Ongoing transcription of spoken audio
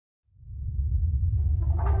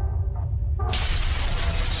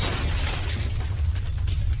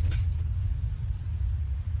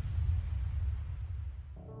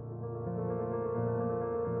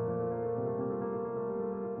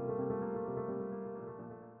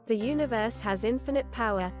The universe has infinite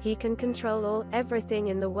power, he can control all, everything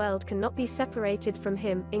in the world cannot be separated from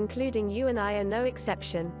him, including you and I are no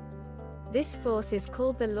exception. This force is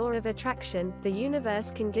called the law of attraction. The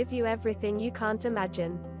universe can give you everything you can't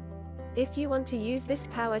imagine. If you want to use this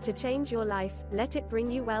power to change your life, let it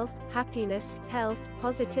bring you wealth, happiness, health,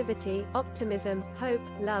 positivity, optimism, hope,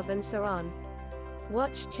 love and so on.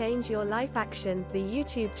 Watch Change Your Life Action, the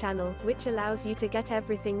YouTube channel, which allows you to get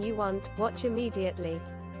everything you want. Watch immediately.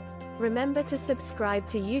 Remember to subscribe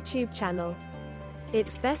to YouTube channel.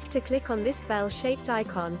 It's best to click on this bell-shaped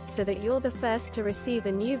icon, so that you're the first to receive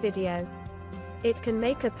a new video. It can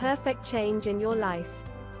make a perfect change in your life.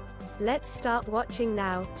 Let's start watching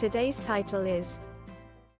now. Today's title is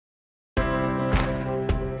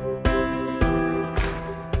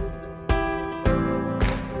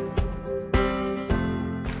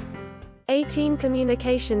 18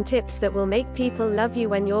 communication tips that will make people love you.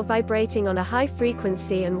 When you're vibrating on a high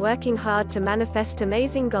frequency and working hard to manifest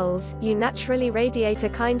amazing goals, you naturally radiate a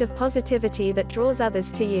kind of positivity that draws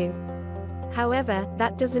others to you. However,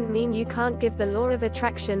 that doesn't mean you can't give the law of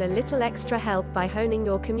attraction a little extra help by honing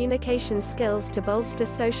your communication skills to bolster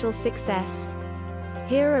social success.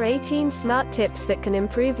 Here are 18 smart tips that can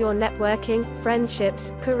improve your networking,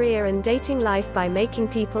 friendships, career and dating life by making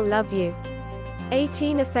people love you.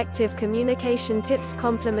 18 effective communication tips.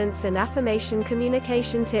 Compliments and affirmation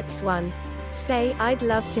communication tips. 1. Say, "I'd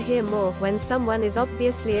love to hear more," when someone is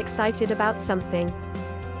obviously excited about something.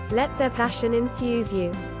 Let their passion enthuse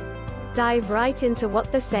you. Dive right into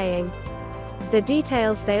what they're saying. The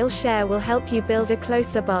details they'll share will help you build a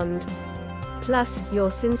closer bond. Plus,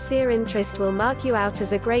 your sincere interest will mark you out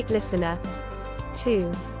as a great listener.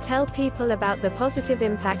 2. Tell people about the positive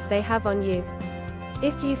impact they have on you.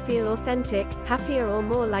 If you feel authentic, happier or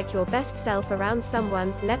more like your best self around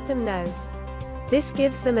someone, let them know. This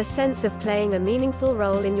gives them a sense of playing a meaningful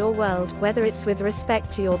role in your world, whether it's with respect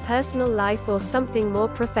to your personal life or something more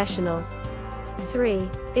professional. 3.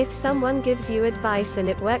 If someone gives you advice and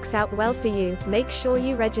it works out well for you, make sure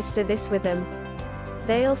you register this with them.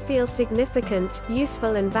 They'll feel significant,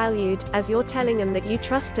 useful and valued, as you're telling them that you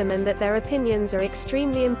trust them and that their opinions are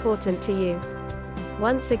extremely important to you.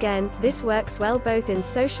 Once again, this works well both in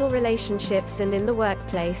social relationships and in the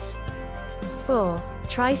workplace. 4.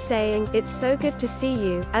 Try saying, "It's so good to see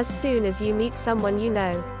you," as soon as you meet someone you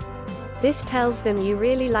know. This tells them you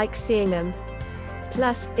really like seeing them.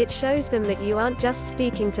 Plus, it shows them that you aren't just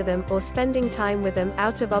speaking to them or spending time with them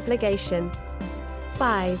out of obligation.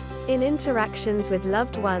 5. In interactions with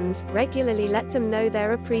loved ones, regularly let them know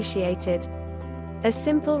they're appreciated. A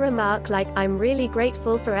simple remark like, "I'm really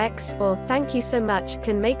grateful for X," or "Thank you so much,"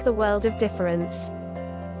 can make the world of difference.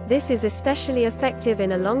 This is especially effective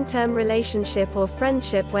in a long-term relationship or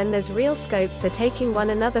friendship when there's real scope for taking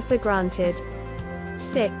one another for granted.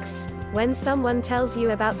 6. When someone tells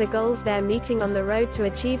you about the goals they're meeting on the road to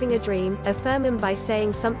achieving a dream, affirm them by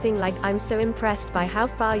saying something like, "I'm so impressed by how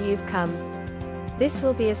far you've come." This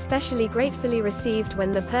will be especially gratefully received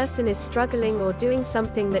when the person is struggling or doing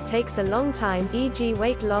something that takes a long time, e.g.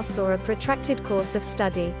 weight loss or a protracted course of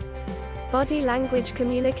study. Body language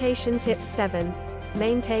communication tips. 7.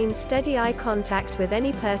 Maintain steady eye contact with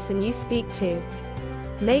any person you speak to.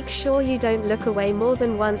 Make sure you don't look away more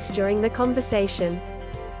than once during the conversation.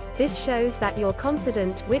 This shows that you're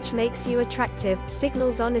confident, which makes you attractive,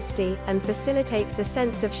 signals honesty, and facilitates a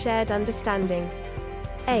sense of shared understanding.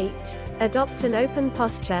 8. Adopt an open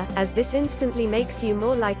posture, as this instantly makes you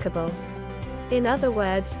more likable. In other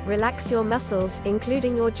words, relax your muscles,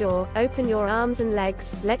 including your jaw, open your arms and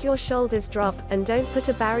legs, let your shoulders drop, and don't put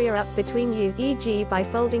a barrier up between you, e.g. by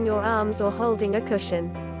folding your arms or holding a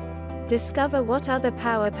cushion. Discover what other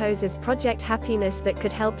power poses project happiness that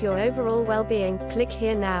could help your overall well-being. Click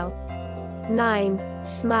here now. 9.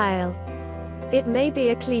 Smile. It may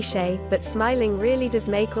be a cliché, but smiling really does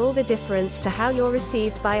make all the difference to how you're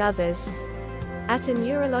received by others. At a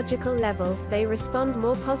neurological level, they respond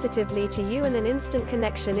more positively to you and an instant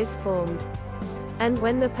connection is formed. And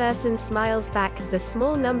when the person smiles back, the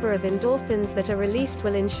small number of endorphins that are released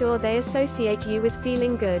will ensure they associate you with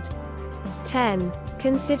feeling good. 10.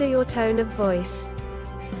 Consider your tone of voice.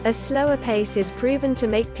 A slower pace is proven to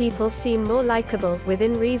make people seem more likable,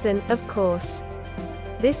 within reason, of course.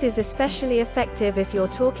 This is especially effective if you're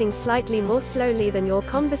talking slightly more slowly than your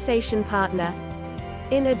conversation partner.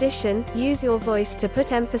 In addition, use your voice to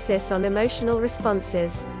put emphasis on emotional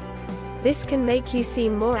responses. This can make you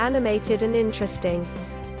seem more animated and interesting.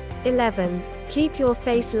 11. Keep your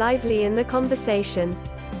face lively in the conversation.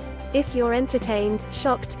 If you're entertained,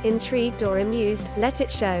 shocked, intrigued or amused, let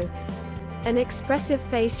it show. An expressive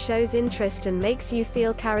face shows interest and makes you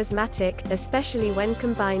feel charismatic, especially when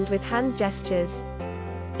combined with hand gestures.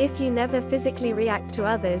 If you never physically react to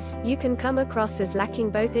others, you can come across as lacking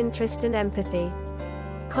both interest and empathy.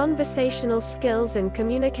 Conversational skills and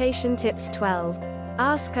communication tips 12.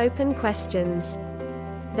 Ask open questions.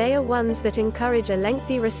 They are ones that encourage a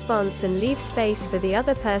lengthy response and leave space for the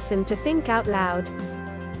other person to think out loud.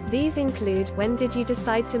 These include, when did you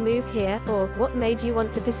decide to move here, or what made you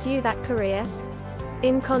want to pursue that career?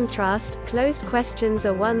 In contrast, closed questions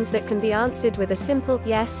are ones that can be answered with a simple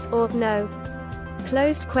yes or no.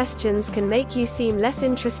 Closed questions can make you seem less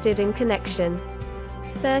interested in connection.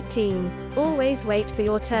 13. Always wait for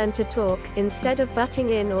your turn to talk, instead of butting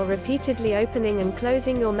in or repeatedly opening and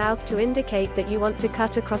closing your mouth to indicate that you want to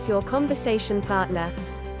cut across your conversation partner.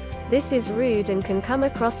 This is rude and can come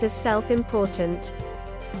across as self-important.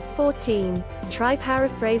 14. Try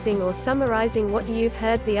paraphrasing or summarizing what you've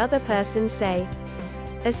heard the other person say.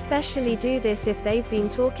 Especially do this if they've been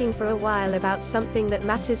talking for a while about something that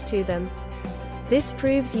matters to them. This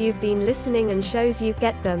proves you've been listening and shows you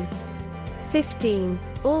get them. 15.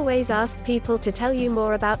 Always ask people to tell you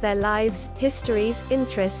more about their lives, histories,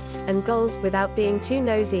 interests, and goals without being too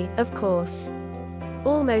nosy, of course.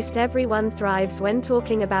 Almost everyone thrives when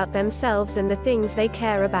talking about themselves and the things they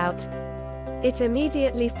care about. It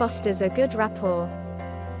immediately fosters a good rapport.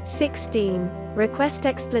 16. Request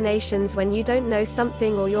explanations when you don't know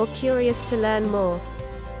something or you're curious to learn more.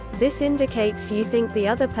 This indicates you think the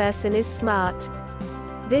other person is smart.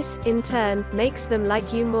 This, in turn, makes them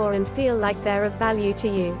like you more and feel like they're of value to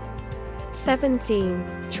you.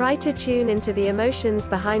 17. Try to tune into the emotions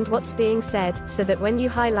behind what's being said, so that when you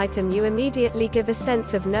highlight them you immediately give a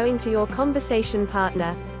sense of knowing to your conversation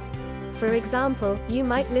partner. For example, you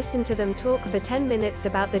might listen to them talk for 10 minutes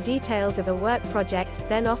about the details of a work project,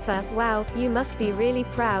 then offer, "Wow, you must be really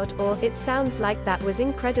proud," or "It sounds like that was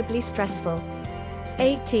incredibly stressful."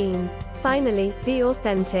 18. Finally, be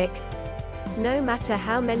authentic. No matter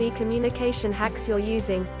how many communication hacks you're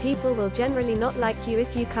using, people will generally not like you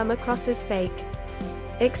if you come across as fake.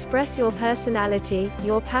 Express your personality,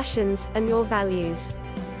 your passions, and your values.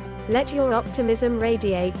 Let your optimism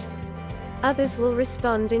radiate. Others will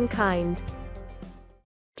respond in kind.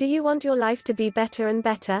 Do you want your life to be better and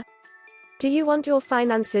better? Do you want your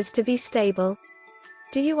finances to be stable?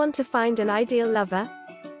 Do you want to find an ideal lover?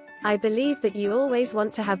 I believe that you always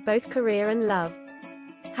want to have both career and love.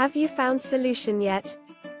 Have you found solution yet?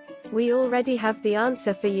 We already have the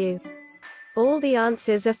answer for you. All the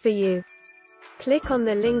answers are for you. Click on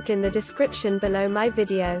the link in the description below my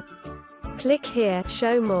video. Click here,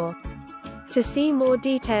 show more. To see more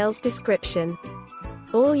details description.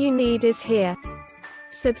 All you need is here.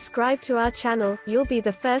 Subscribe to our channel, you'll be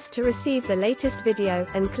the first to receive the latest video,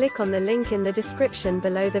 and click on the link in the description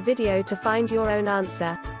below the video to find your own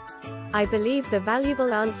answer. I believe the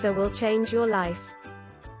valuable answer will change your life.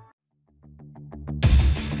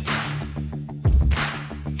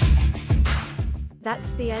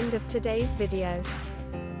 That's the end of today's video.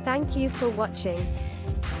 Thank you for watching.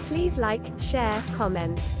 Please like, share,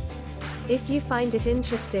 comment. If you find it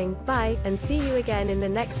interesting, bye, and see you again in the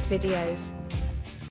next videos.